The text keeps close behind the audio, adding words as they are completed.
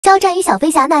肖战与小飞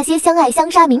侠那些相爱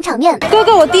相杀名场面。哥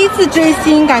哥，我第一次追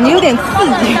星，感觉有点刺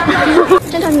激。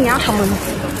这条你牙好吗？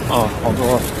哦，好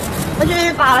多。我就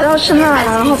是拔了要吃那了，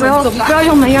然后不要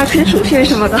用门牙啃薯片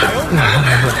什么的。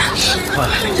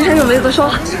之前有妹子说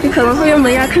你可能会用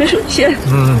门牙啃薯片。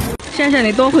珊珊，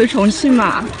你多回重庆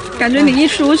嘛，感觉你一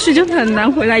出去就很难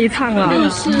回来一趟了。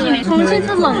是，重庆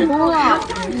是冷多了。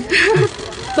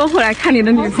多回来看你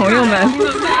的女朋友们。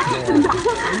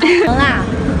能啊，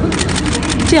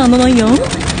这样都能赢？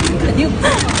肯定。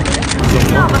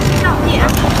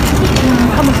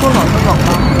他们说冷就冷吧。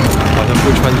好像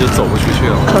不穿就走不出去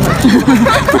了。哥哥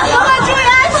注意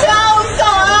安全，我们走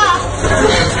了。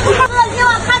哥哥，今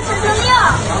晚看指令，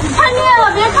看腻了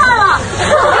别看了。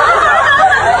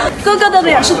哥哥的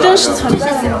脸是真实存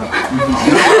在的。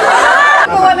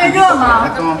外面热吗？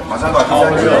马上把好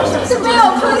热。是没有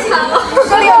空调，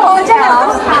这里有空调。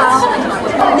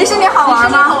迪士尼好玩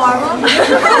吗？好玩吗？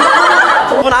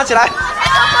我拿起来。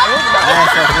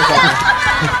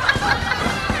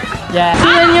今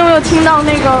天你有没有听到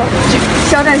那个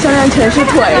肖战全是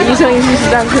腿，一生一世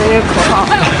实战腿那个口号？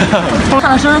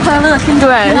喊生日快乐，听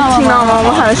到吗？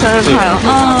我喊生日快乐。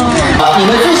你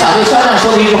们最想对肖战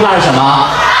说的一句话是什么？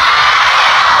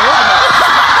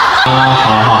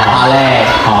好嘞，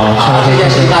好，这件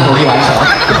事情大努力完成。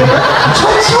穿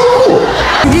秋裤，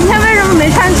你今天为什么没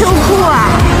穿秋裤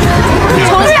啊？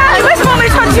重庆，你为什么没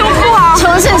穿秋裤啊？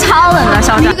重庆超冷的，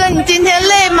肖战。哥，你今天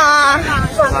累吗？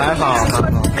还好。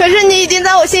可是你已经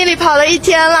在我心里跑了1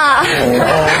天了。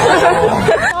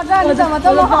肖战，你怎么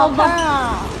这么好看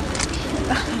啊？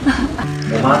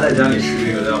我妈在家里吃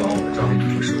这个都要把我的照片全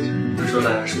部收起来，她说大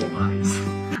家是我妈的意思。